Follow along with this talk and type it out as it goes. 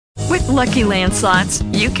Lucky Land Slots,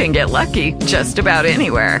 you can get lucky just about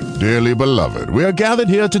anywhere. Dearly beloved, we are gathered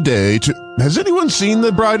here today to... Has anyone seen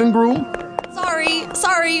the bride and groom?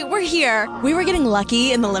 Sorry, we're here. We were getting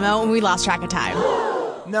lucky in the limo and we lost track of time.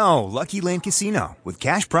 No, Lucky Land Casino, with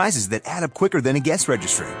cash prizes that add up quicker than a guest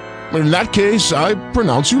registry. In that case, I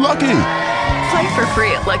pronounce you lucky. Play for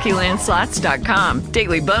free at LuckyLandSlots.com.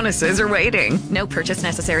 Daily bonuses are waiting. No purchase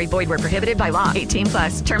necessary. Void where prohibited by law.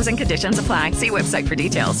 18+. Terms and conditions apply. See website for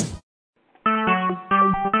details.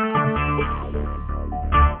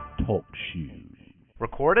 Talk shoes.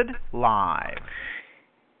 Recorded live.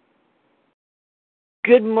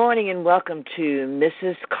 Good morning and welcome to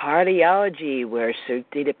Mrs. Cardiology, where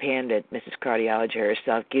Sudhita Pandit, Mrs. Cardiology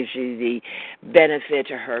herself, gives you the benefit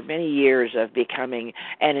of her many years of becoming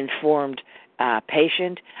an informed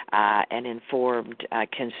patient, an informed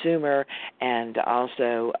consumer, and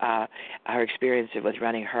also her experience with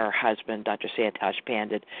running her husband, Dr. Santosh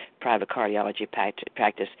Pandit, private cardiology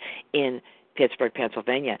practice in Pittsburgh,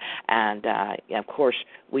 Pennsylvania. And, of course,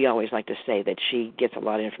 we always like to say that she gets a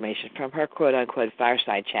lot of information from her quote-unquote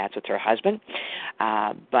fireside chats with her husband,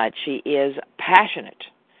 but she is passionate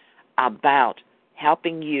about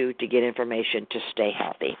helping you to get information to stay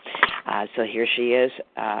healthy. So here she is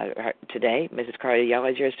today, Mrs.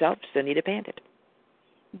 Cardiology herself, Sudhita Pandit.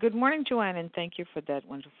 Good morning, Joanne, and thank you for that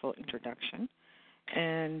wonderful introduction.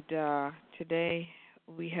 And today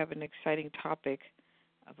we have an exciting topic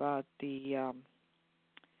about the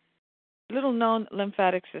little-known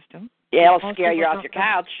lymphatic system. Yeah, it'll scare you off your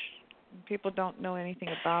couch. People don't know anything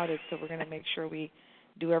about it, so we're going to make sure we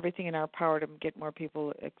do everything in our power to get more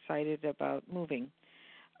people excited about moving.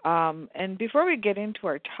 And before we get into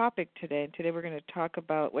our topic today we're going to talk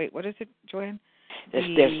about, what is it, Joanne?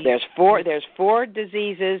 There's four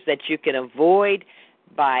diseases that you can avoid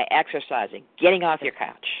by exercising, getting off your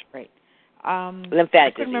couch. Right. Lymphatic I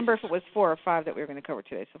couldn't remember if it was 4 or 5 that we were going to cover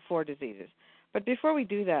today, so 4 diseases. But before we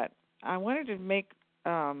do that, I wanted to make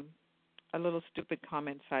a little stupid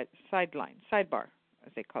comment, sidebar,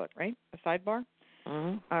 as they call it, right? A sidebar?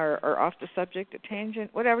 Mm-hmm. Or off the subject, a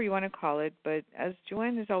tangent, whatever you want to call it. But as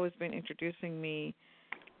Joanne has always been introducing me,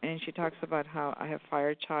 and she talks about how I have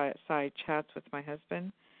fireside chats with my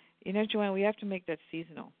husband, you know, Joanne, we have to make that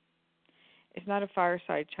seasonal. It's not a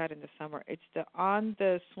fireside chat in the summer. It's the on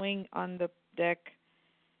the swing, on the deck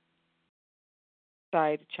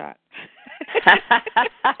side chat.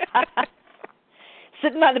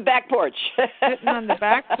 Sitting on the back porch. Sitting on the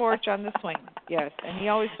back porch on the swing, yes. And he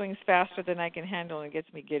always swings faster than I can handle, and it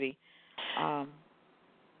gets me giddy.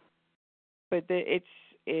 But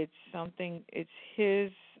it's something, it's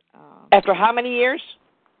his... After how many years?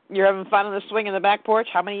 You're having fun on the swing in the back porch?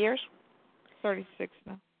 How many years? 36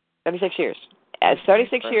 now. 36 years.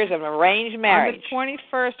 36 years of arranged marriage. On the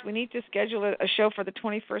 21st, we need to schedule a show for the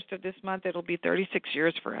 21st of this month. It'll be 36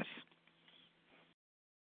 years for us.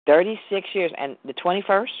 36 years, and the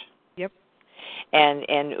 21st? Yep. And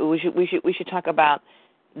we should talk about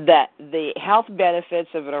the health benefits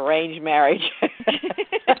of an arranged marriage.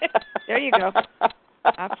 There you go.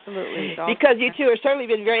 Absolutely. Because you two have certainly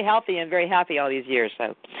been very healthy and very happy all these years.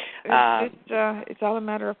 So it's all a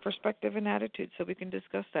matter of perspective and attitude, so we can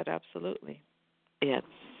discuss that, absolutely. Yeah.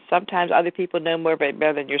 Sometimes other people know more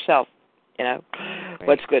better than yourself. You know, right.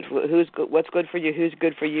 What's good for you, who's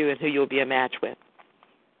good for you, and who you'll be a match with.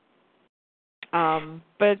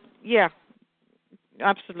 But yeah,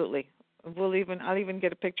 absolutely. I'll even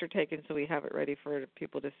get a picture taken so we have it ready for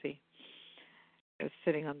people to see. It's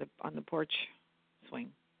sitting on the porch swing,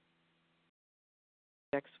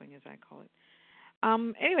 deck swing as I call it.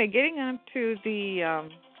 Anyway, getting on to the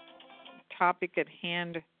topic at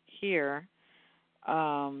hand here,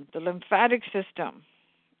 the lymphatic system.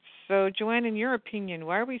 So, Joanne, in your opinion,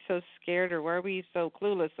 why are we so scared, or why are we so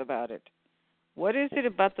clueless about it? What is it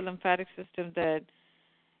about the lymphatic system that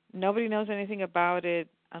nobody knows anything about it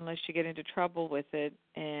unless you get into trouble with it,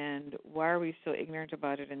 and why are we so ignorant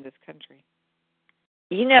about it in this country?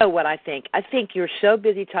 You know what I think? I think you're so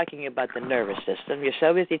busy talking about the nervous system. You're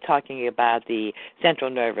so busy talking about the central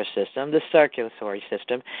nervous system, the circulatory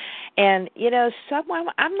system. And, you know,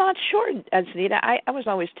 I'm not sure, Anita. I was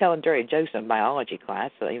always telling dirty jokes in biology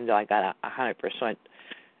class, so even though I got a 100%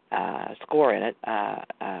 score in it,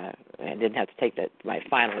 and didn't have to take my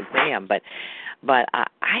final exam, but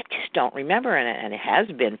I just don't remember, and it has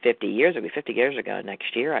been 50 years. It'll be 50 years ago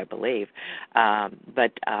next year, I believe.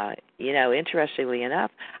 But you know, interestingly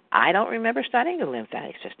enough, I don't remember studying the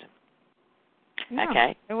lymphatic system. No,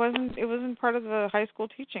 okay, it wasn't part of the high school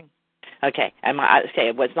teaching. Okay, and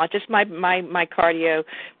it was not just my cardio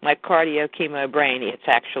chemo brain. It's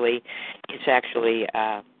actually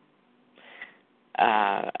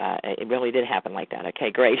it really did happen like that.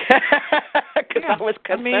 Okay, great. Because I was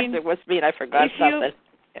concerned it was me and I forgot something.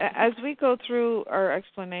 As we go through our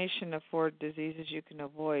explanation of 4 diseases you can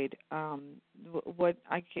avoid, what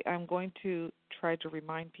I'm going to try to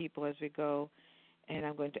remind people as we go, and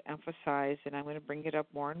I'm going to emphasize, and I'm going to bring it up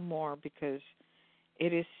more and more because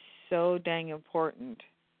it is so dang important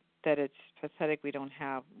that it's pathetic we don't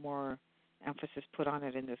have more emphasis put on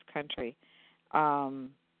it in this country. And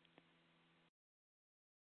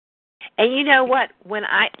you know what? When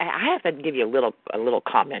I have to give you a little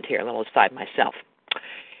comment here, a little aside myself.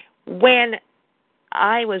 When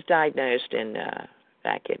I was diagnosed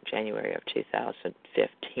back in January of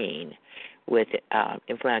 2015 with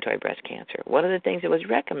inflammatory breast cancer, one of the things that was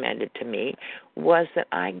recommended to me was that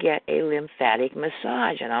I get a lymphatic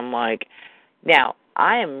massage. And I'm like, now,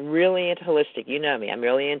 I am really into holistic. You know me. I'm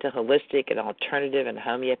really into holistic and alternative and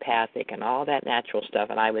homeopathic and all that natural stuff,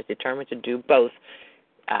 and I was determined to do both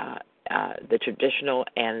the traditional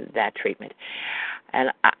and that treatment. And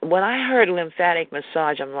when I heard lymphatic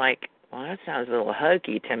massage, I'm like, well, that sounds a little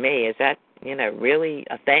hokey to me. Is that, really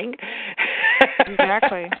a thing?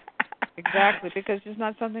 Exactly, because it's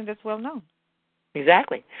not something that's well known.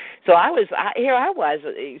 Exactly. So here I was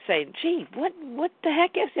saying, gee, what the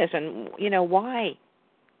heck is this? And, why?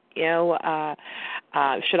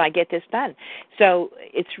 Should I get this done? So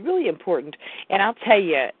it's really important. And I'll tell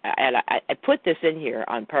you, and I put this in here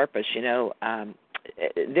on purpose,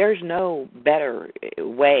 there's no better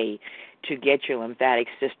way to get your lymphatic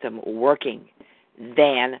system working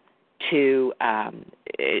than to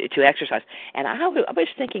exercise. And I was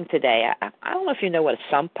thinking today, I don't know if you know what a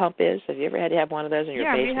sump pump is. Have you ever had to have one of those in your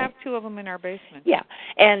basement? Yeah, we have 2 of them in our basement. Yeah,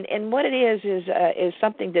 and what it is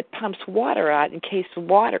something that pumps water out in case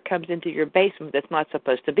water comes into your basement that's not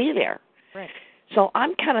supposed to be there. Right. So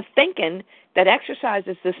I'm kind of thinking that exercise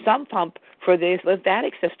is the sump pump for the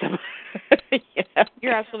lymphatic system.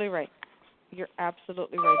 You're absolutely right. You're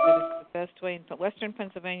absolutely right. That is the best way. In Western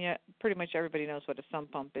Pennsylvania, pretty much everybody knows what a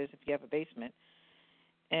sump pump is if you have a basement.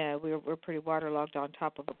 We're pretty waterlogged on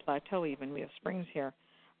top of a plateau even. We have springs here.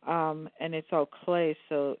 And it's all clay,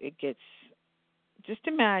 so it gets... Just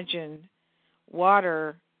imagine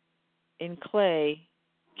water in clay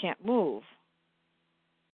can't move.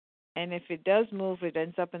 And if it does move, it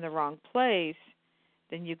ends up in the wrong place,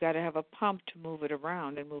 then you've got to have a pump to move it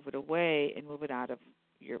around and move it away and move it out of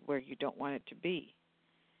where you don't want it to be.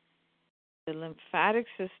 The lymphatic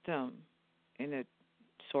system, in a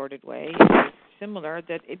sorted way, is similar,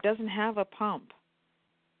 that it doesn't have a pump.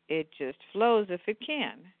 It just flows if it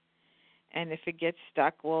can. And if it gets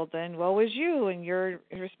stuck, well, then woe is you, and you're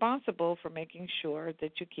responsible for making sure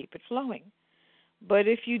that you keep it flowing. But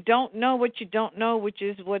if you don't know what you don't know, which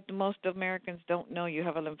is what most Americans don't know, you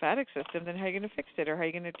have a lymphatic system, then how are you going to fix it, or how are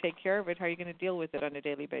you going to take care of it, how are you going to deal with it on a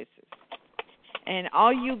daily basis? And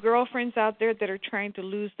all you girlfriends out there that are trying to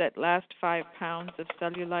lose that last 5 pounds of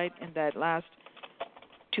cellulite and that last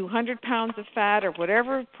 200 pounds of fat or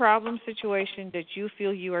whatever problem situation that you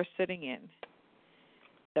feel you are sitting in,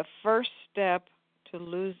 the first step to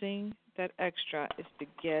losing that extra is to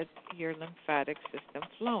get your lymphatic system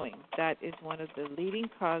flowing. That is one of the leading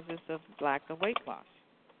causes of lack of weight loss.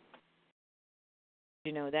 Do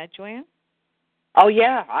you know that, Joanne? Oh,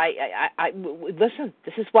 yeah. I listen,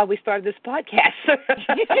 this is why we started this podcast.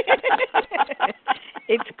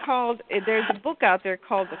 It's called, there's a book out there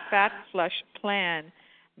called The Fat Flush Plan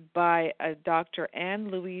by Dr.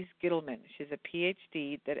 Ann Louise Gittleman. She's a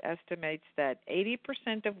PhD that estimates that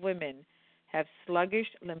 80% of women have sluggish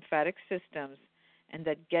lymphatic systems and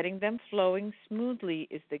that getting them flowing smoothly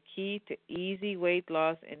is the key to easy weight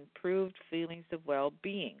loss and improved feelings of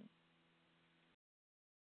well-being.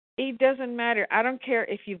 It doesn't matter. I don't care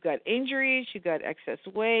if you've got injuries, you've got excess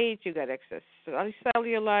weight, you've got excess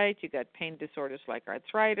cellulite, you've got pain disorders like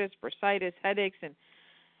arthritis, bursitis, headaches, and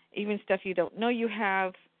even stuff you don't know you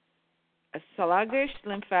have. A sluggish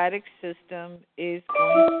lymphatic system is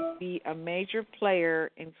going to be a major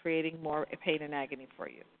player in creating more pain and agony for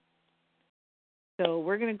you. So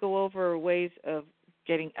we're going to go over ways of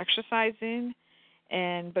getting exercise in,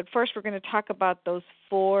 but first we're going to talk about those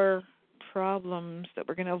 4 problems that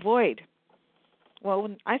we're going to avoid.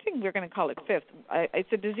 Well, I think we're going to call it 5th.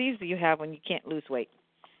 It's a disease that you have when you can't lose weight.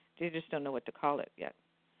 You just don't know what to call it yet.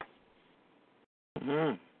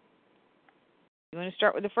 Mm-hmm. You want to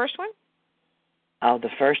start with the first one? Oh, the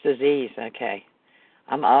first disease. Okay.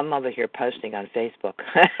 I'm over here posting on Facebook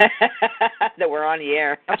that we're on the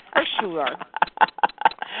air. Of course you are.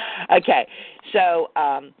 Okay. So,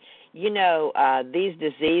 these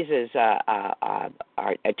diseases are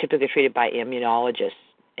typically treated by immunologists.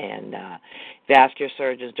 vascular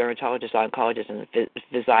surgeons, dermatologists, oncologists, and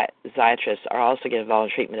physiatrists are also getting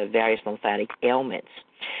involved in treatment of various lymphatic ailments.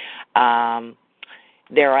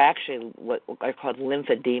 There are actually what are called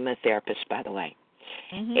lymphedema therapists, by the way,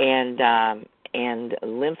 and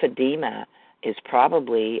lymphedema is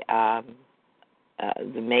probably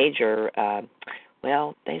the major.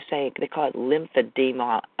 They call it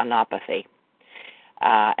lymphadenopathy,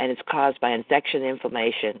 and it's caused by infection,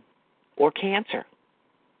 inflammation, or cancer.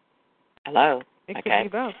 Hello. It could be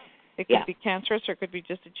both. It could be cancerous, or it could be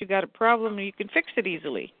just that you got a problem and you can fix it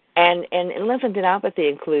easily. And lymphadenopathy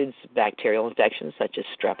includes bacterial infections such as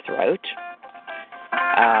strep throat,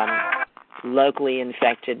 locally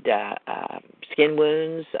infected skin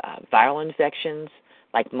wounds, viral infections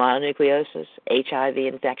like mononucleosis, HIV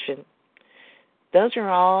infection. Those are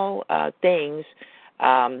all things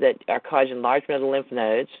that are causing enlargement of the lymph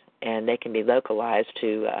nodes, and they can be localized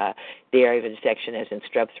to the area of infection, as in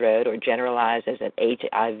strep throat, or generalized as an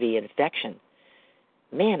HIV infection.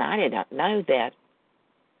 Man, I did not know that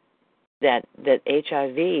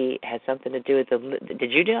HIV had something to do with the.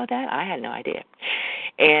 Did you know that? I had no idea.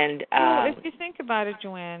 And if you think about it,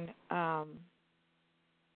 Joanne, the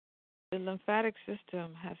lymphatic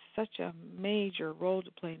system has such a major role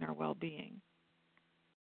to play in our well-being.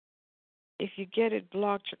 If you get it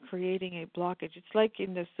blocked, you're creating a blockage. It's like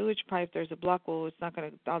in the sewage pipe, there's a block. Well, it's not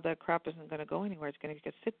going to. All that crap isn't going to go anywhere. It's going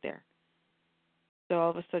to sit there. So all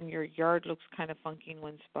of a sudden, your yard looks kind of funky in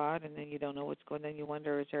one spot, and then you don't know what's going on. Then you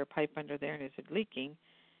wonder, is there a pipe under there, and is it leaking?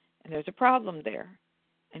 And there's a problem there.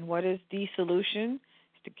 And what is the solution?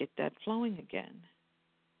 Is to get that flowing again.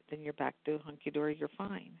 Then you're back to hunky-dory. You're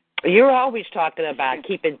fine. You're always talking about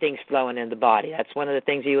keeping things flowing in the body. That's one of the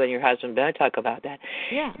things you and your husband don't talk about that.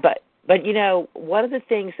 Yeah. But, you know, one of the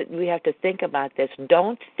things that we have to think about this,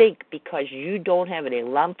 don't think because you don't have any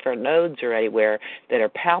lumps or nodes or anywhere that are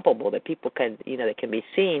palpable, that people can, that can be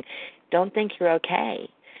seen, don't think you're okay.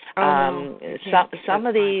 Some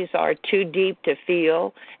of these are too deep to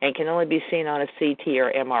feel and can only be seen on a CT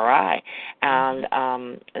or MRI. And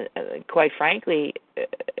quite frankly,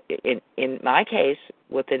 in my case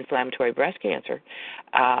with inflammatory breast cancer,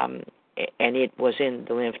 and it was in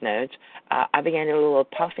the lymph nodes, I began to get a little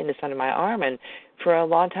puffiness under my arm, and for a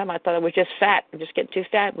long time I thought I was just fat, just getting too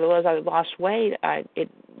fat. Realized I lost weight. It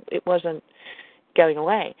wasn't going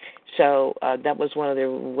away. So that was one of the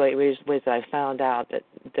ways that I found out that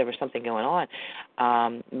there was something going on.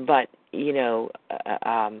 But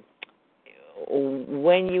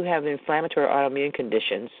when you have inflammatory autoimmune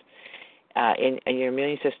conditions and your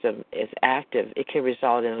immune system is active, it can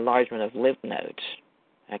result in enlargement of lymph nodes.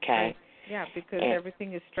 Okay. Right. Yeah, because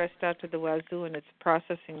everything is stressed out to the wazoo, and it's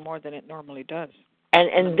processing more than it normally does.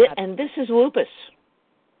 And this is lupus,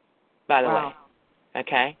 by the way.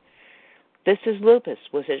 Okay. This is lupus,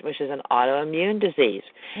 which is an autoimmune disease.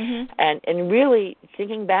 And really,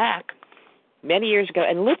 thinking back many years ago,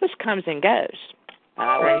 and lupus comes and goes.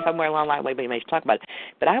 Somewhere along the way, we may talk about it.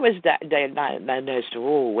 But I was diagnosed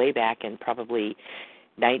way back in probably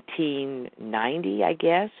 1990, I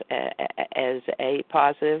guess, as A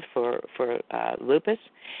positive for lupus.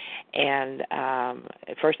 And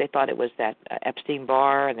at first they thought it was that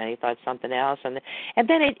Epstein-Barr, and then they thought something else, and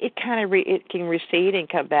then it kind of it can recede and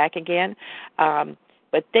come back again.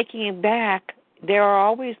 But thinking back, there are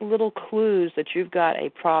always little clues that you've got a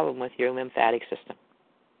problem with your lymphatic system.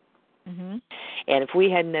 And if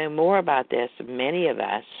we had known more about this, many of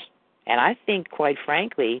us, and I think, quite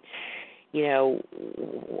frankly,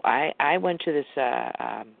 I went to this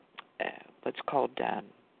what's called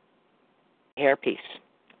Hairpiece.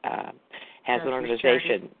 Has an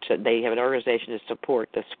organization. So they have an organization to support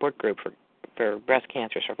the support group for breast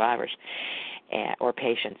cancer survivors or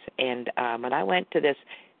patients. And when I went to this,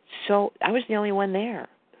 so I was the only one there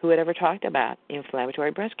who had ever talked about inflammatory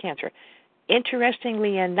breast cancer.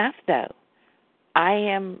 Interestingly enough, though, I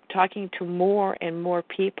am talking to more and more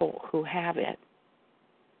people who have it.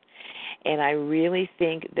 And I really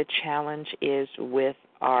think the challenge is with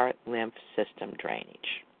our lymph system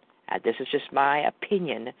drainage. This is just my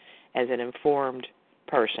opinion as an informed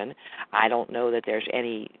person. I don't know that there's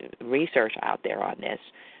any research out there on this,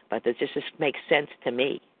 but this just makes sense to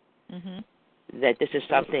me. That this is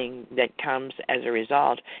something that comes as a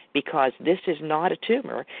result, because this is not a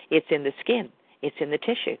tumor. It's in the skin. It's in the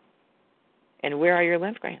tissue. And where are your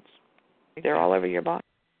lymph glands? They're all over your body.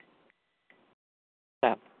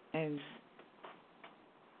 So. And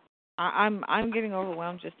I'm getting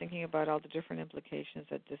overwhelmed just thinking about all the different implications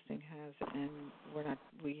that this thing has, and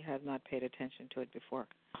we have not paid attention to it before.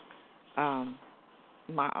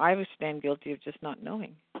 I was stand guilty of just not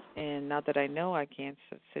knowing. And now that I know, I can't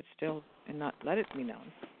sit still and not let it be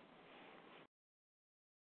known.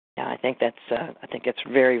 Yeah, I think that's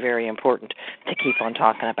very, very important to keep on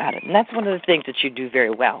talking about it, and that's one of the things that you do very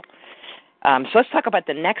well. So let's talk about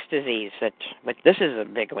the next disease. But this is a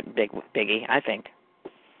biggie, I think.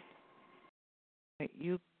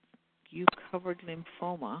 You covered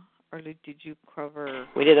lymphoma, or did you cover?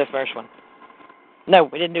 We did the first one. No,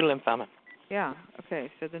 we didn't do lymphoma. Yeah.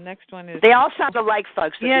 Okay. So the next one is. They all sound alike,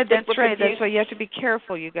 folks. Yeah, that's right. That's why you have to be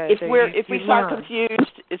careful, you guys. If we sound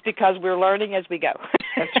confused, it's because we're learning as we go.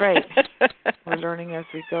 That's right. We're learning as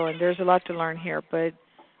we go, and there's a lot to learn here. But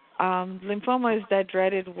lymphoma is that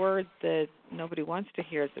dreaded word that nobody wants to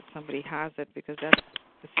hear that somebody has it, because that's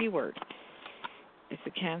the C word. It's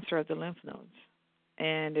the cancer of the lymph nodes,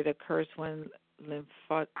 and it occurs when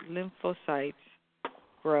lymphocytes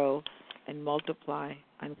grow and multiply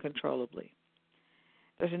uncontrollably.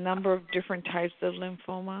 There's a number of different types of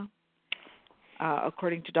lymphoma.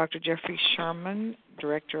 According to Dr. Jeffrey Sherman,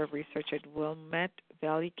 Director of Research at Wilmette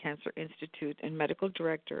Valley Cancer Institute and Medical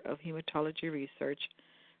Director of Hematology Research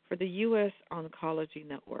for the U.S. Oncology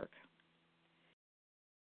Network.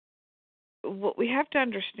 What we have to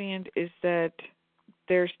understand is that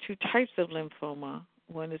there's two types of lymphoma.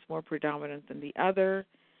 One is more predominant than the other.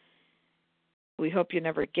 We hope you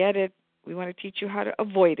never get it. We want to teach you how to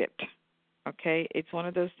avoid it. Okay? It's one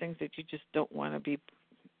of those things that you just don't want to be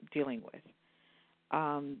dealing with.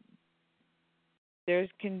 There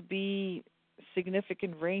can be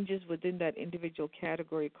significant ranges within that individual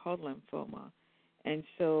category called lymphoma. And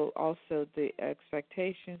so also the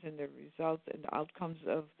expectations and the results and the outcomes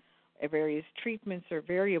of various treatments are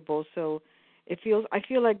variable. So I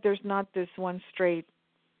feel like there's not this one straight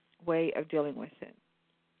way of dealing with it.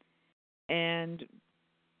 And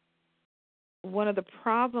one of the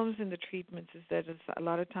problems in the treatments is that it's a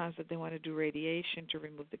lot of times that they want to do radiation to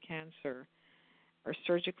remove the cancer or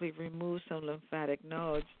surgically remove some lymphatic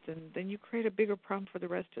nodes, then you create a bigger problem for the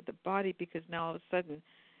rest of the body, because now all of a sudden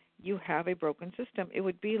you have a broken system. It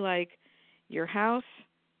would be like your house,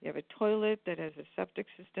 you have a toilet that has a septic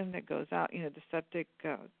system that goes out,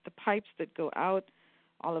 the pipes that go out,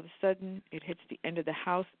 all of a sudden it hits the end of the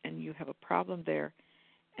house and you have a problem there,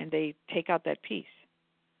 and they take out that piece.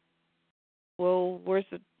 Well, where's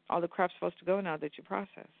all the crap supposed to go now that you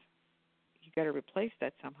process? You got to replace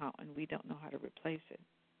that somehow, and we don't know how to replace it.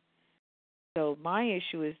 So my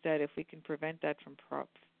issue is that if we can prevent that from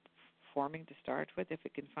forming to start with, if we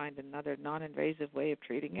can find another non-invasive way of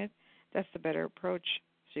treating it, that's the better approach,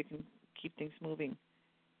 so you can keep things moving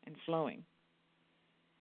and flowing.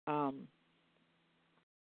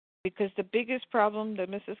 Because the biggest problem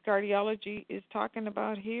that Mrs. Cardiology is talking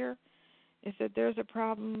about here is that there's a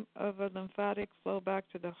problem of a lymphatic flow back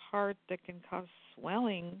to the heart that can cause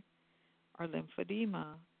swelling or lymphedema.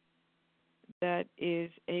 That is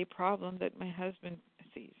a problem that my husband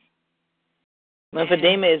sees.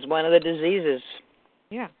 Lymphedema is one of the diseases.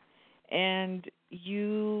 Yeah. And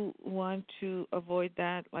you want to avoid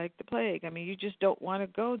that like the plague. I mean, you just don't want to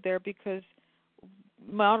go there, because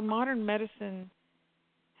modern medicine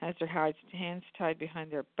has their hands tied behind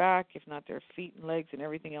their back, if not their feet and legs and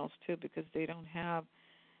everything else too, because they don't have,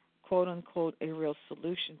 quote unquote, a real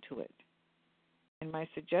solution to it. And my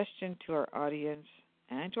suggestion to our audience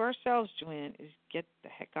and to ourselves, Joanne, is get the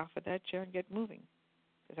heck off of that chair and get moving,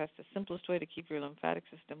 because that's the simplest way to keep your lymphatic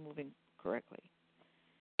system moving correctly.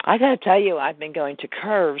 I got to tell you, I've been going to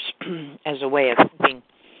curves as a way of keeping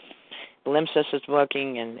the lymph system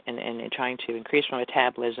working and trying to increase my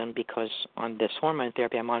metabolism, because on this hormone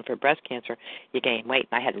therapy I'm on for breast cancer, you gain weight.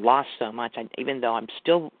 And I had lost so much, even though I'm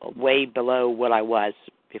still way below what I was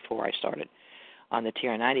before I started on the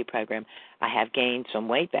TR90 program, I have gained some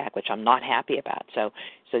weight back, which I'm not happy about. So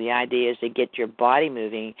the idea is to get your body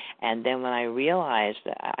moving. And then when I realized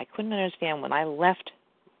that I couldn't understand when I left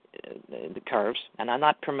the curves, and I'm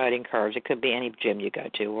not promoting curves. It could be any gym you go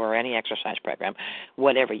to or any exercise program,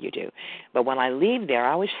 whatever you do. But when I leave there,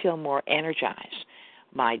 I always feel more energized.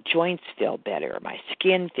 My joints feel better. My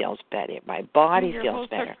skin feels better. My body feels better. Your whole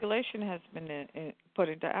circulation has been put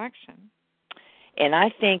into action. And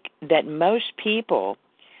I think that most people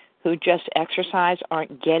who just exercise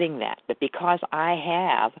aren't getting that. But because I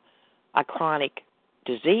have a chronic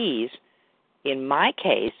disease, in my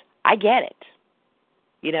case, I get it.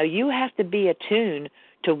 You know, you have to be attuned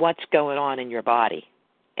to what's going on in your body.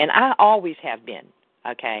 And I always have been,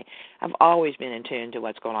 okay? I've always been in tune to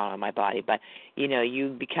what's going on in my body. But, you know, you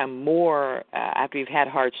become more, after you've had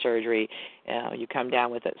heart surgery, you come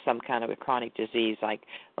down with some kind of a chronic disease like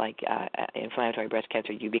inflammatory breast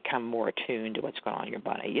cancer, you become more attuned to what's going on in your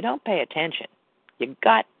body. You don't pay attention. You've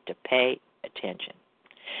got to pay attention.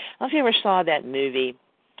 I don't know if you ever saw that movie,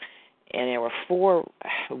 and there were 4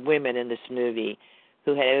 women in this movie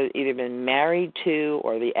who had either been married to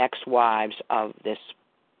or the ex-wives of this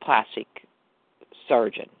plastic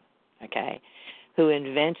surgeon, okay, who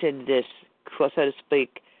invented this, so to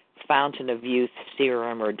speak, fountain of youth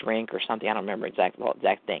serum or drink or something. I don't remember exact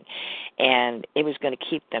thing. And it was going to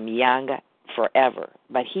keep them young forever.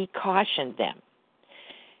 But he cautioned them,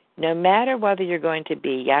 no matter whether you're going to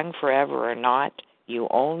be young forever or not, you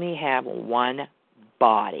only have one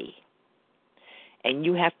body. And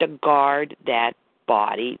you have to guard that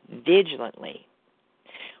body vigilantly.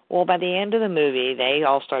 Well, by the end of the movie, they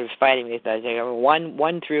all started fighting with each other.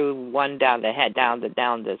 One threw one down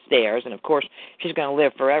the stairs, and of course she's going to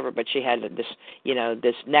live forever. But she had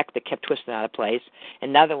this neck that kept twisting out of place.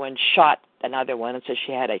 Another one shot another one, and so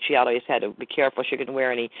she always had to be careful. She couldn't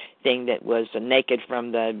wear anything that was naked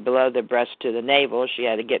from the below the breast to the navel. She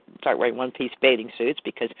had to start wearing one-piece bathing suits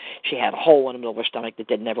because she had a hole in the middle of her stomach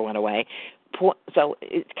that never went away. So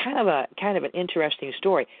it's kind of an interesting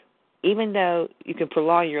story. Even though you can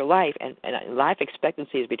prolong your life, and life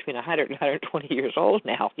expectancy is between 100 and 120 years old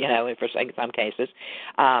now, for some cases.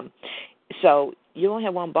 So you only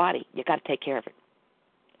have one body. You got to take care of it.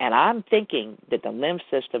 And I'm thinking that the lymph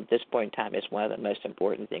system at this point in time is one of the most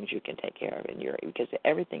important things you can take care of because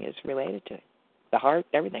everything is related to it. The heart,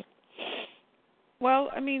 everything. Well,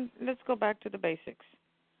 let's go back to the basics.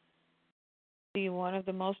 One of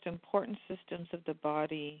the most important systems of the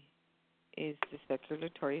body is the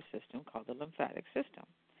circulatory system called the lymphatic system.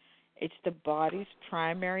 It's the body's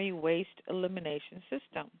primary waste elimination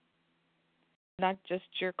system. Not just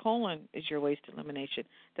your colon is your waste elimination.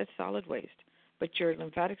 That's solid waste. But your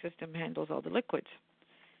lymphatic system handles all the liquids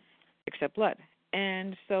except blood.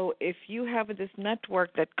 And so if you have this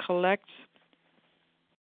network that collects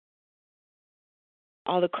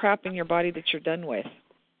all the crap in your body that you're done with,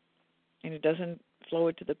 and it doesn't flow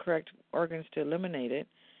it to the correct organs to eliminate it,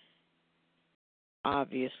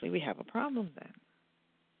 obviously we have a problem then.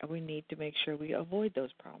 And we need to make sure we avoid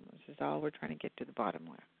those problems. Is all we're trying to get to the bottom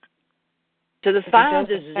with. So the final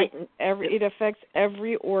disease... It affects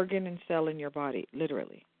every organ and cell in your body,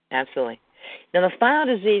 literally. Absolutely. Now, the final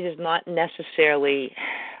disease is not necessarily...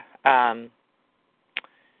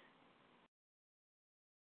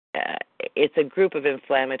 it's a group of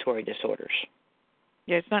inflammatory disorders.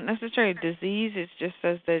 Yeah, it's not necessarily a disease. It just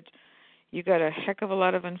says that you got a heck of a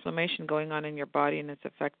lot of inflammation going on in your body, and it's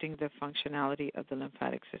affecting the functionality of the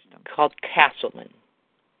lymphatic system. Called Castleman.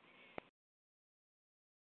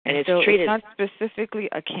 And it's so treated. It's not specifically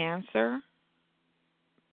a cancer,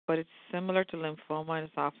 but it's similar to lymphoma, and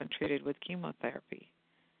it's often treated with chemotherapy.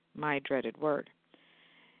 My dreaded word.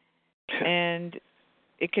 And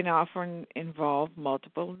it can often involve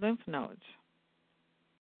multiple lymph nodes.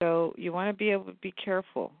 So you want to be able to be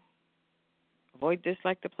careful. Avoid this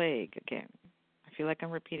like the plague. Again, I feel like I'm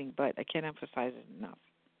repeating, but I can't emphasize it enough.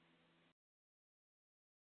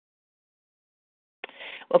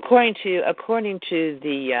 According to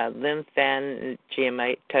the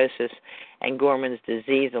Lymphangiomatosis and Gorman's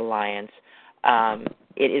Disease Alliance,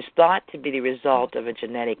 it is thought to be the result of a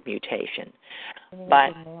genetic mutation.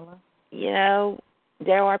 But,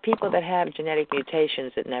 there are people that have genetic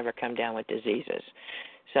mutations that never come down with diseases.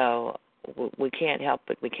 So we can't help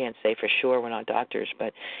it. We can't say for sure. We're not doctors.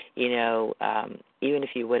 But, even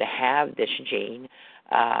if you would have this gene,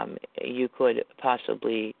 you could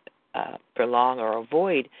possibly prolong or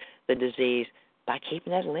avoid the disease by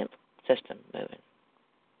keeping that lymph system moving.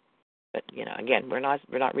 But again, we're not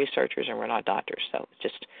researchers and we're not doctors, so it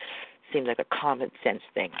just seems like a common sense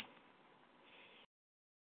thing.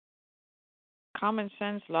 Common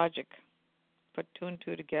sense, logic. Put 2 and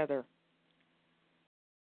 2 together.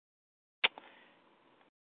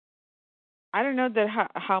 I don't know that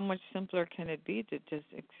how much simpler can it be to just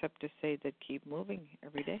except to say that keep moving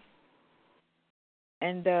every day.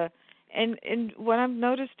 And what I've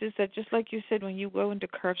noticed is that just like you said, when you go into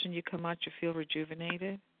curves and you come out, you feel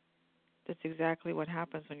rejuvenated. That's exactly what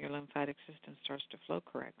happens when your lymphatic system starts to flow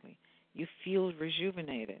correctly. You feel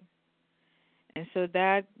rejuvenated. And so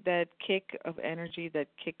that kick of energy, that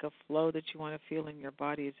kick of flow that you want to feel in your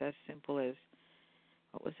body is as simple as,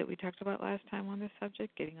 what was it we talked about last time on this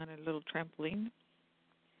subject? Getting on a little trampoline?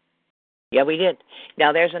 Yeah, we did.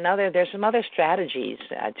 Now, there's some other strategies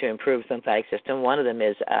to improve the lymphatic system. One of them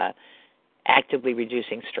is actively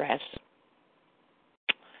reducing stress,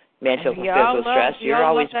 mental and physical stress. You're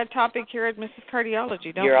always love that topic here at Mrs.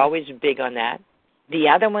 Cardiology, don't you? You're always big on that. The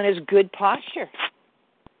other one is good posture.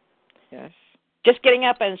 Yes. Just getting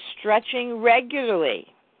up and stretching regularly.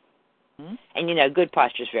 Mm-hmm. And, you know, good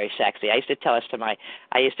posture is very sexy. I used to tell us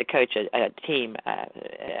I used to coach a team,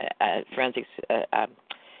 forensics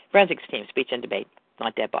team, speech and debate,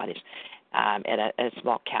 not dead bodies, at a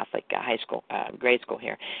small Catholic high school, grade school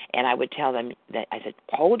here. And I would tell them that, I said,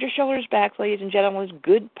 hold your shoulders back, ladies and gentlemen.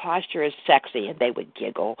 Good posture is sexy. And they would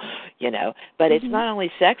giggle, you know. But it's not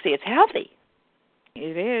only sexy, it's healthy.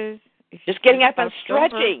 It is. Just getting up and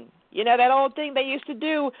stretching. You know, that old thing they used to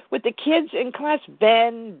do with the kids in class,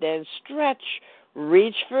 bend and stretch,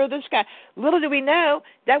 reach for the sky. Little do we know,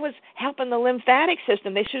 that was helping the lymphatic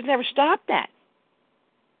system. They should have never stopped that.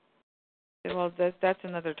 Well, that's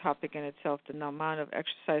another topic in itself. The amount of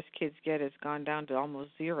exercise kids get has gone down to almost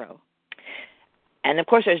zero. And, of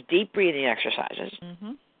course, there's deep breathing exercises.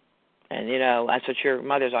 Mm-hmm. And, you know, that's what your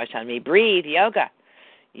mother's always telling me, breathe, yoga.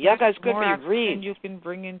 Yoga is good for you, breathe. And you can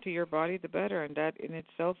bring into your body, the better. And that in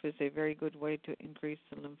itself is a very good way to increase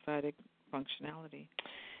the lymphatic functionality.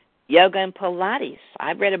 Yoga and Pilates.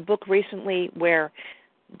 I read a book recently where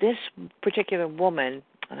this particular woman,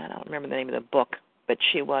 and I don't remember the name of the book, but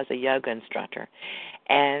she was a yoga instructor.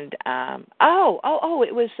 And,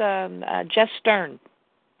 it was Jeff Stern,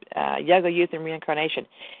 Yoga, Youth, and Reincarnation.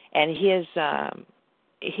 And his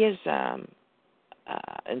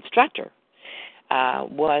instructor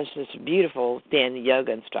was this beautiful, thin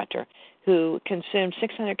yoga instructor who consumed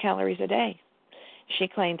 600 calories a day. She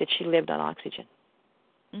claimed that she lived on oxygen.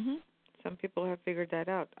 Mm-hmm. Some people have figured that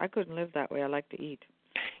out. I couldn't live that way. I like to eat.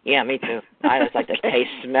 Yeah, me too. I just like the taste,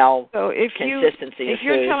 smell, consistency of if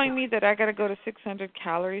you're food. telling me that I got to go to 600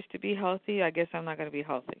 calories to be healthy, I guess I'm not going to be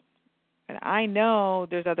healthy. And I know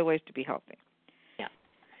there's other ways to be healthy. Yeah.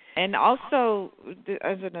 And also,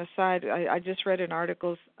 as an aside, I just read an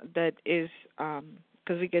article that is,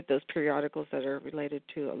 because we get those periodicals that are related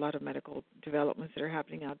to a lot of medical developments that are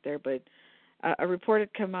happening out there, but a report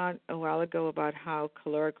had come out a while ago about how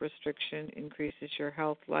caloric restriction increases your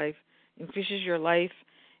increases your life,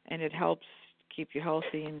 and it helps keep you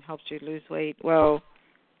healthy and helps you lose weight. Well,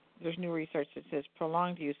 there's new research that says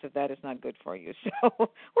prolonged use of that is not good for you. So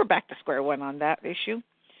we're back to square one on that issue.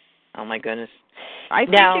 Oh, my goodness. I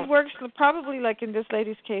think it works probably like in this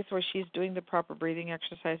lady's case where she's doing the proper breathing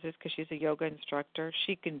exercises because she's a yoga instructor.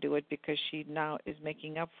 She can do it because she now is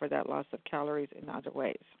making up for that loss of calories in other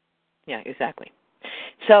ways. Yeah, exactly.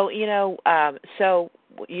 So, when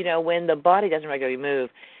the body doesn't regularly move,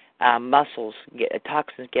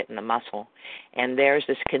 toxins get in the muscle. And there's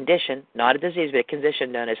this condition, not a disease, but a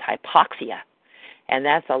condition known as hypoxia. And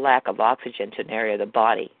that's a lack of oxygen to an area of the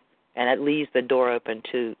body. And it leaves the door open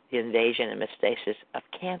to the invasion and metastasis of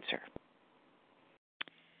cancer.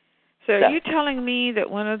 So are you telling me that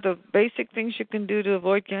one of the basic things you can do to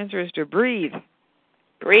avoid cancer is to breathe?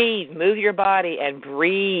 Breathe. Move your body and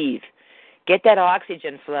breathe. Get that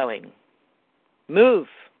oxygen flowing. Move.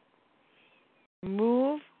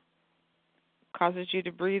 Move causes you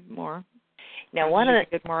to breathe more. Now,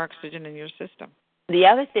 get more oxygen in your system. The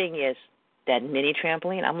other thing is that mini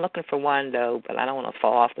trampoline. I'm looking for one, though, but I don't want to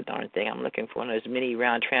fall off the darn thing. I'm looking for one of those mini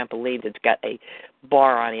round trampolines that's got a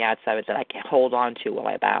bar on the outside of it that I can hold on to while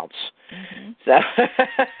I bounce. Mm-hmm. So.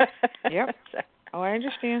 Yep. Oh, I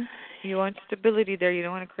understand. You want stability there. You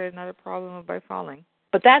don't want to create another problem by falling.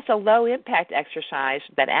 But that's a low-impact exercise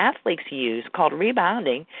that athletes use called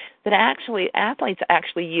rebounding that athletes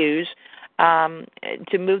actually use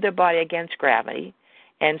to move their body against gravity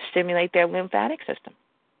and stimulate their lymphatic system.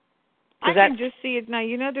 I can just see it now.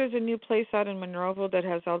 You know there's a new place out in Monroeville that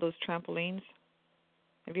has all those trampolines?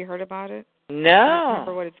 Have you heard about it? No. I don't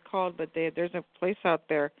remember what it's called, but there's a place out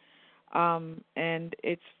there, and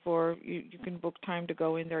it's for, you can book time to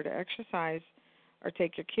go in there to exercise or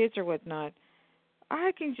take your kids or whatnot.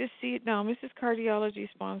 I can just see it now. Mrs. Cardiology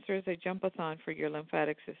sponsors a jump-a-thon for your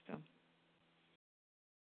lymphatic system.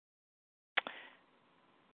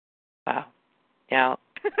 Wow. Now,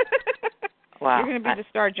 wow. You're going to be the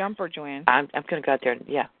star jumper, Joanne. I'm going to go out there.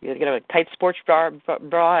 Yeah, you're going to have a tight sports bra and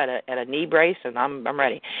a knee brace, and I'm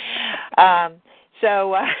ready.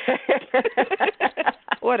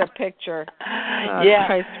 What a picture! Yeah,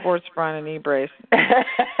 tight sports bra and a knee brace,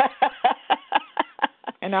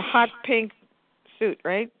 and a hot pink suit,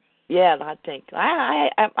 right? Yeah, the hot pink. I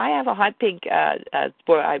have a hot pink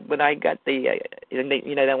sport. When I got the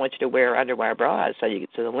they want you to wear underwire bras so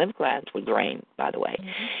the lymph glands would drain. By the way,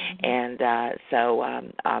 mm-hmm. And so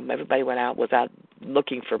everybody was out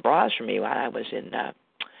looking for bras for me while I was in,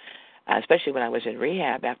 especially when I was in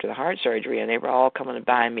rehab after the heart surgery, and they were all coming and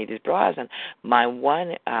buying me these bras. And my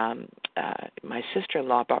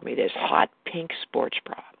sister-in-law bought me this hot pink sports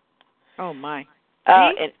bra. Oh my!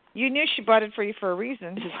 And you knew she bought it for you for a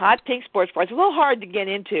reason. This hot pink sports bra. It's a little hard to get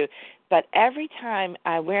into, But every time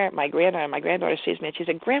I wear it, my granddaughter sees me and she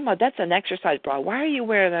said, "Grandma, that's an exercise bra. Why are you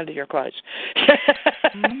wearing it under your clothes?"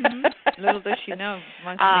 Little does she know.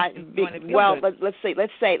 Let's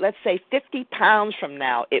say 50 pounds from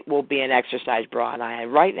now, it will be an exercise bra,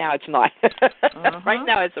 and right now it's not. Right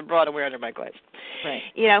now it's a bra to wear under my clothes. Right.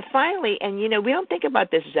 Finally, and we don't think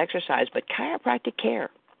about this as exercise, but chiropractic care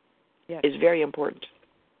is very important.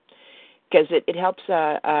 Because it helps,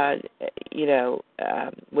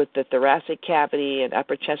 with the thoracic cavity and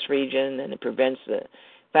upper chest region, and it prevents the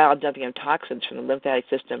foul dumping of toxins from the lymphatic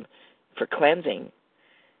system for cleansing.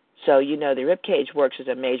 So, the rib cage works as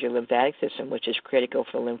a major lymphatic system, which is critical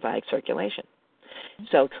for lymphatic circulation.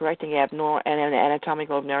 So correcting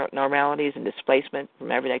anatomical abnormalities and displacement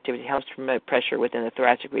from everyday activity helps promote pressure within the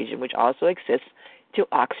thoracic region, which also exists to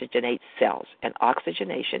oxygenate cells. And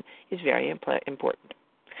oxygenation is very important.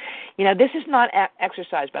 This is not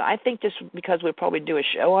exercise, but I think just because we'll probably do a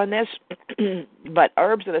show on this, but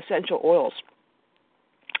herbs and essential oils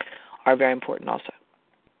are very important also.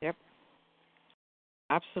 Yep.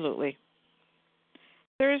 Absolutely.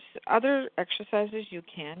 There's other exercises you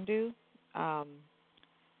can do.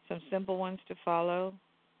 Some simple ones to follow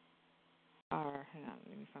are, hang on,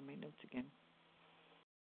 let me find my notes again.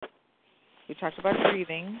 We talked about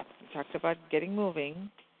breathing. We talked about getting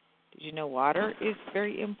moving. Did you know water is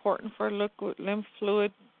very important for lymph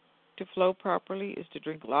fluid to flow properly, is to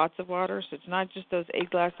drink lots of water? So it's not just those 8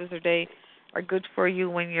 glasses a day are good for you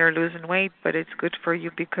when you're losing weight, but it's good for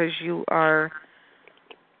you because you are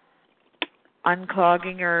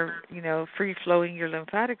unclogging or, free-flowing your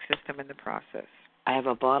lymphatic system in the process. I have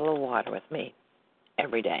a bottle of water with me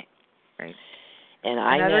every day. Right. And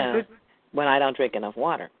I know when I don't drink enough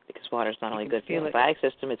water, because water is not only good for your lymphatic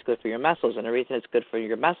system, it's good for your muscles. And the reason it's good for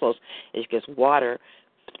your muscles is because water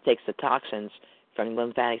takes the toxins from the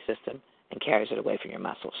lymphatic system and carries it away from your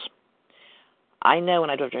muscles. I know when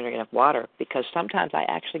I don't drink enough water because sometimes I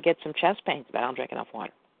actually get some chest pains if I don't drink enough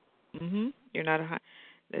water. You're not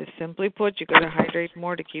simply put, you got to hydrate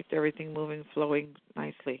more to keep everything moving, flowing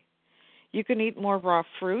nicely. You can eat more raw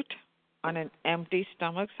fruit on an empty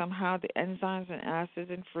stomach. Somehow the enzymes and acids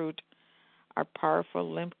in fruit are powerful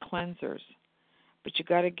lymph cleansers. But you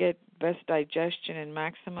got to get best digestion and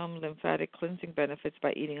maximum lymphatic cleansing benefits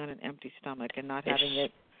by eating on an empty stomach and not having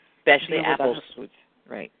it. Especially apples. Foods.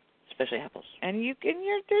 Right. Especially apples. And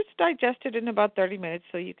it's digested in about 30 minutes,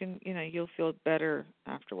 so you can, you'll feel better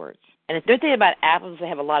afterwards. And the good thing about apples, they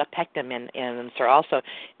have a lot of pectin in them. So also,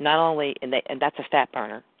 not only, and that's a fat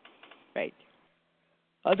burner. Right.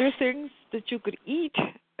 Other things that you could eat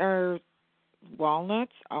are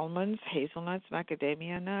walnuts, almonds, hazelnuts,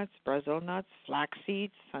 macadamia nuts, Brazil nuts, flax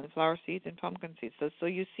seeds, sunflower seeds, and pumpkin seeds. So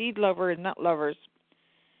you seed lover and nut lovers,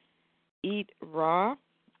 eat raw,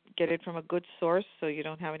 get it from a good source so you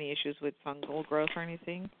don't have any issues with fungal growth or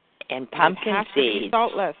anything. And pumpkin seeds.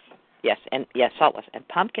 Saltless. Yes, saltless. And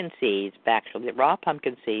pumpkin seeds, actually, the raw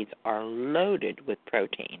pumpkin seeds are loaded with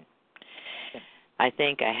protein. I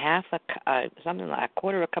think something like a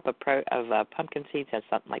quarter of a cup of pumpkin seeds has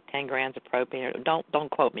something like 10 grams of protein.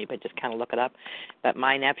 Don't quote me, but just kind of look it up. But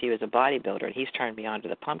my nephew is a bodybuilder, and he's turned me on to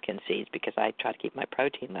the pumpkin seeds because I try to keep my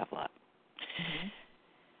protein level up. Mm-hmm.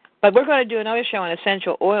 But we're going to do another show on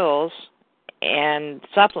essential oils and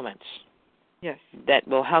supplements. Yes. That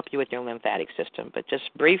will help you with your lymphatic system. But just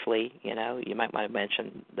briefly, you might want to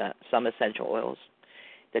mention some essential oils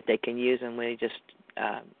that they can use, and we just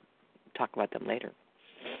talk about them later.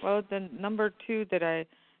 Well, the number 2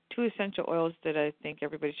 two essential oils that I think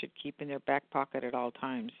everybody should keep in their back pocket at all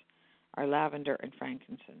times are lavender and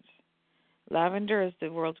frankincense. Lavender is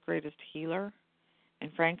the world's greatest healer,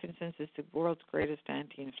 and frankincense is the world's greatest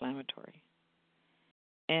anti-inflammatory.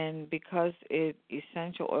 And because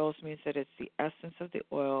essential oils means that it's the essence of the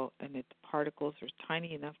oil, and the particles are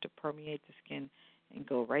tiny enough to permeate the skin and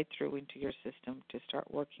go right through into your system to start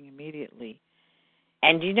working immediately.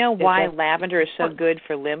 And do you know why lavender is so good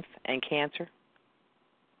for lymph and cancer?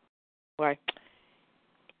 Why?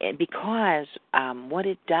 Because what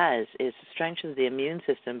it does is it strengthens the immune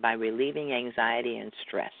system by relieving anxiety and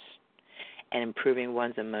stress and improving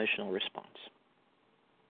one's emotional response.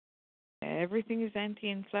 Everything is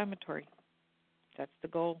anti-inflammatory. That's the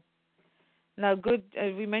goal. Now,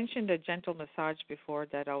 we mentioned a gentle massage before.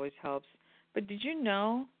 That always helps. But did you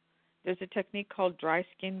know there's a technique called dry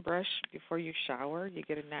skin brush before you shower? You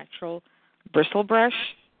get a natural bristle brush,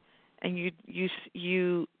 and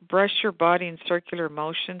you brush your body in circular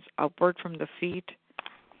motions upward from the feet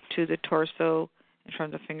to the torso and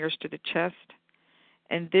from the fingers to the chest.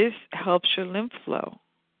 And this helps your lymph flow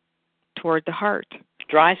toward the heart.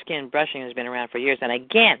 Dry skin brushing has been around for years. And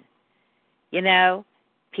again,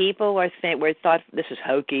 People were thought this is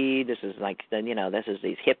hokey. This is like this is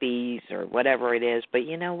these hippies or whatever it is. But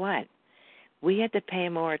you know what? We have to pay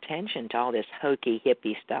more attention to all this hokey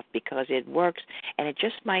hippie stuff because it works, and it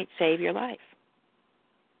just might save your life.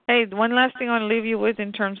 Hey, one last thing I want to leave you with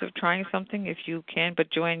in terms of trying something, if you can.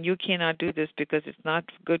 But Joanne, you cannot do this because it's not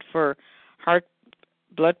good for heart,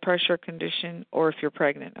 blood pressure condition, or if you're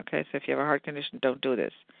pregnant. Okay, so if you have a heart condition, don't do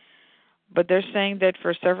this. But they're saying that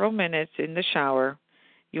for several minutes in the shower,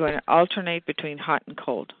 you want to alternate between hot and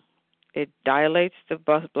cold. It dilates the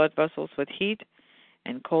blood vessels with heat,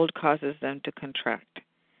 and cold causes them to contract.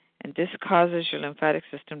 And this causes your lymphatic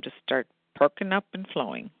system to start perking up and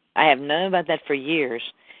flowing. I have known about that for years,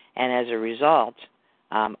 and as a result,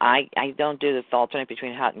 I don't do the alternate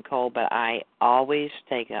between hot and cold, but I always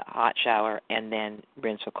take a hot shower and then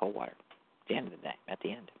rinse with cold water at the end of the day, at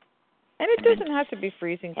the end. And it doesn't have to be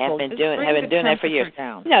freezing cold. Have been doing that for years.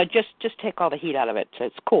 Down. Just take all the heat out of it, so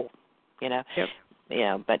it's cool. Yep.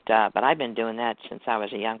 But I've been doing that since I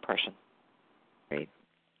was a young person. Great.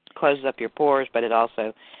 Closes up your pores, but it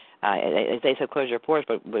also, they said close your pores,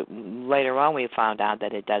 but later on we found out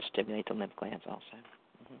that it does stimulate the lymph glands also.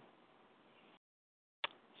 Mm-hmm.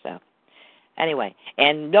 So, anyway,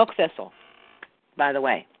 and milk thistle, by the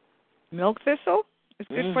way. Milk thistle is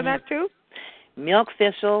good for that too? Milk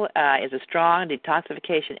thistle is a strong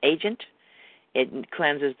detoxification agent. It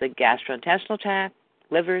cleanses the gastrointestinal tract,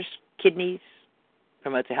 livers, kidneys,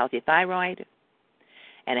 promotes a healthy thyroid,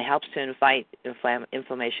 and it helps to fight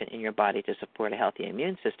inflammation in your body to support a healthy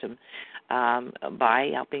immune system by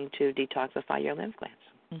helping to detoxify your lymph glands.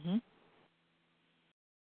 Mm-hmm.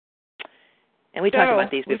 And we talked about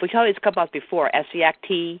these before. We talked about these before, Essiac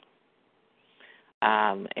tea,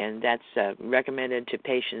 and that's recommended to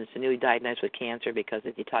patients newly diagnosed with cancer because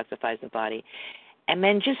it detoxifies the body. And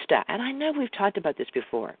Manjista, and I know we've talked about this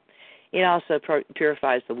before. It also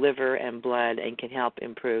purifies the liver and blood and can help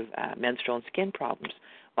improve menstrual and skin problems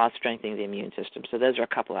while strengthening the immune system. So those are a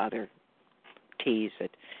couple other teas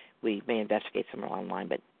that we may investigate somewhere online.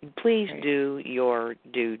 But please do your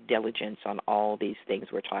due diligence on all these things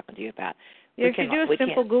we're talking to you about. Yeah, if you do a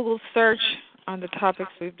simple Google search on the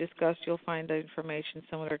topics we've discussed, you'll find the information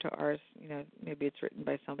similar to ours. Maybe it's written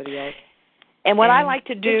by somebody else. And what I like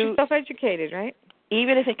to do... Get yourself educated, right?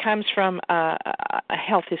 Even if it comes from a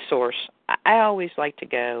healthy source, I always like to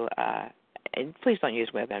go, and please don't use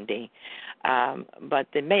WebMD, but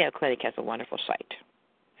the Mayo Clinic has a wonderful site,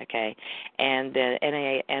 okay? And the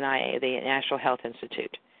NIA, the National Health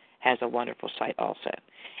Institute, has a wonderful site also.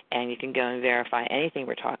 And you can go and verify anything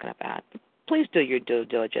we're talking about. Please do your due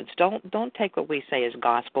diligence. Don't take what we say as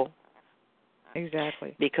gospel.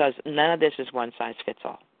 Exactly. Because none of this is one size fits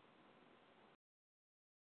all.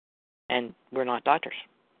 And we're not doctors.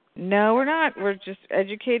 No, we're not. We're just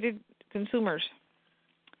educated consumers.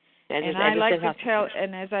 And I like to tell,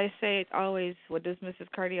 and as I say it always, what does Mrs.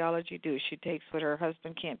 Cardiology do? She takes what her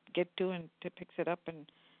husband can't get to and picks it up and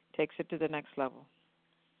takes it to the next level.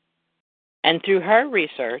 And through her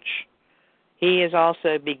research, he is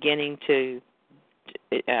also beginning to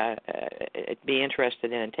be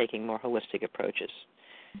interested in taking more holistic approaches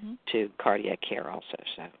to cardiac care also.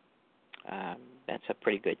 So that's a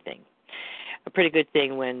pretty good thing. A pretty good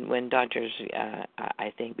thing when doctors,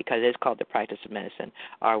 I think, because it is called the practice of medicine,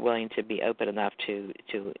 are willing to be open enough to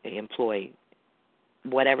employ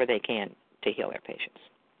whatever they can to heal their patients.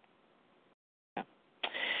 So,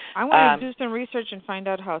 I want to do some research and find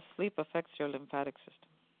out how sleep affects your lymphatic system.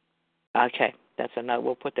 Okay, that's a note.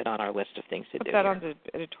 We'll put that on our list of things to do. Put that on the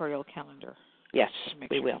editorial calendar. Yes,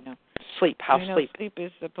 we will. Sleep, sleep. Sleep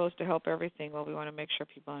is supposed to help everything. Well, we want to make sure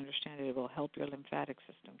people understand it will help your lymphatic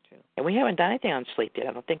system, too. And we haven't done anything on sleep yet.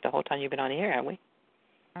 I don't think the whole time you've been on the air, have we?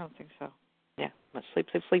 I don't think so. Yeah, but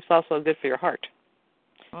sleep's also good for your heart.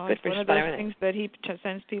 Well, good it's for one of those things that he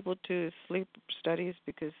sends people to sleep studies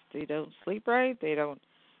because they don't sleep right, they don't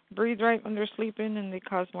breathe right when they're sleeping, and they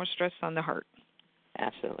cause more stress on the heart.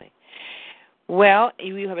 Absolutely. Well,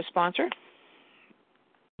 you have a sponsor?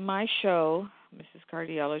 My show, Mrs.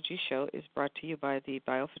 Cardiology Show, is brought to you by the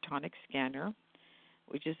Biophotonic Scanner,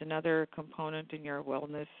 which is another component in your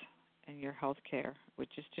wellness and your health care, which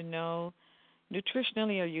is to know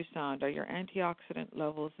nutritionally are you sound, are your antioxidant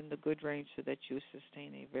levels in the good range so that you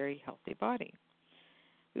sustain a very healthy body.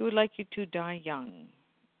 We would like you to die young,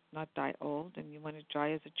 not die old, and you want to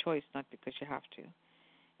die as a choice, not because you have to.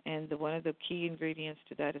 And one of the key ingredients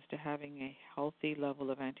to that is to having a healthy level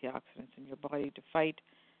of antioxidants in your body to fight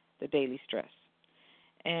the daily stress.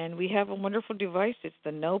 And we have a wonderful device. It's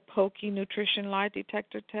the No Pokey Nutrition Lie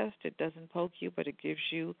Detector Test. It doesn't poke you, but it gives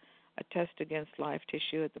you a test against live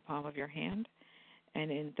tissue at the palm of your hand. And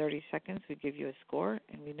in 30 seconds, we give you a score,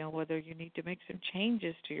 and we know whether you need to make some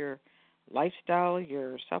changes to your lifestyle,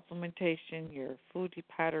 your supplementation, your food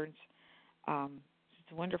patterns.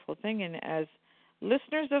 It's a wonderful thing. And as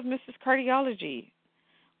listeners of Mrs. Cardiology,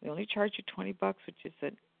 we only charge you $20, which is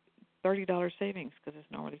a $30 savings because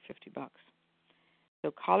it's normally $50.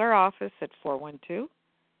 So call our office at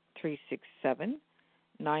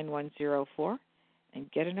 412-367-9104 and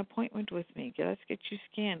get an appointment with me. Let's get you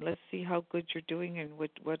scanned. Let's see how good you're doing and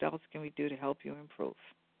what else can we do to help you improve.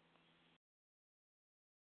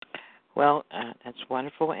 Well, that's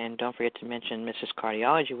wonderful. And don't forget to mention Mrs.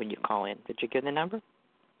 Cardiology when you call in. Did you give the number?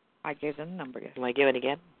 I gave them the number, yes. Can I give it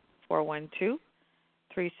again?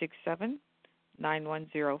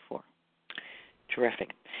 412-367-9104.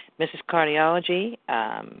 Terrific. Mrs. Cardiology,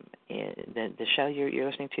 the show you're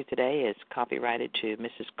listening to today is copyrighted to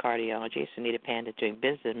Mrs. Cardiology. Sunita Panda doing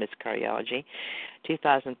business with Mrs. Cardiology,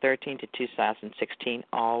 2013 to 2016,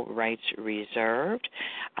 all rights reserved.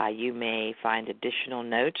 You may find additional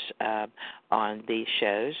notes on these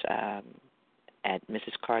shows at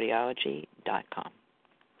mrscardiology.com.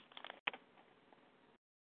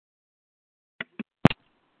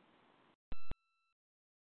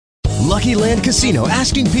 Lucky Land Casino,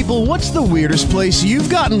 asking people, what's the weirdest place you've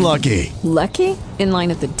gotten lucky? Lucky? In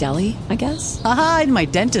line at the deli, I guess? Aha, in my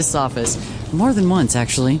dentist's office. More than once,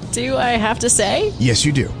 actually. Do I have to say? Yes,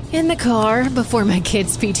 you do. In the car before my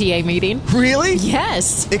kids' PTA meeting. Really?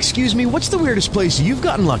 Yes. Excuse me, what's the weirdest place you've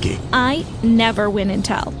gotten lucky? I never win and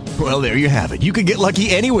tell. Well, there you have it. You can get lucky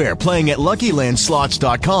anywhere, playing at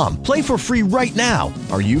LuckyLandSlots.com. Play for free right now.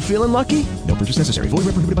 Are you feeling lucky? No purchase necessary. Void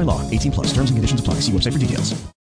where prohibited by law. 18+. Terms and conditions apply. See website for details.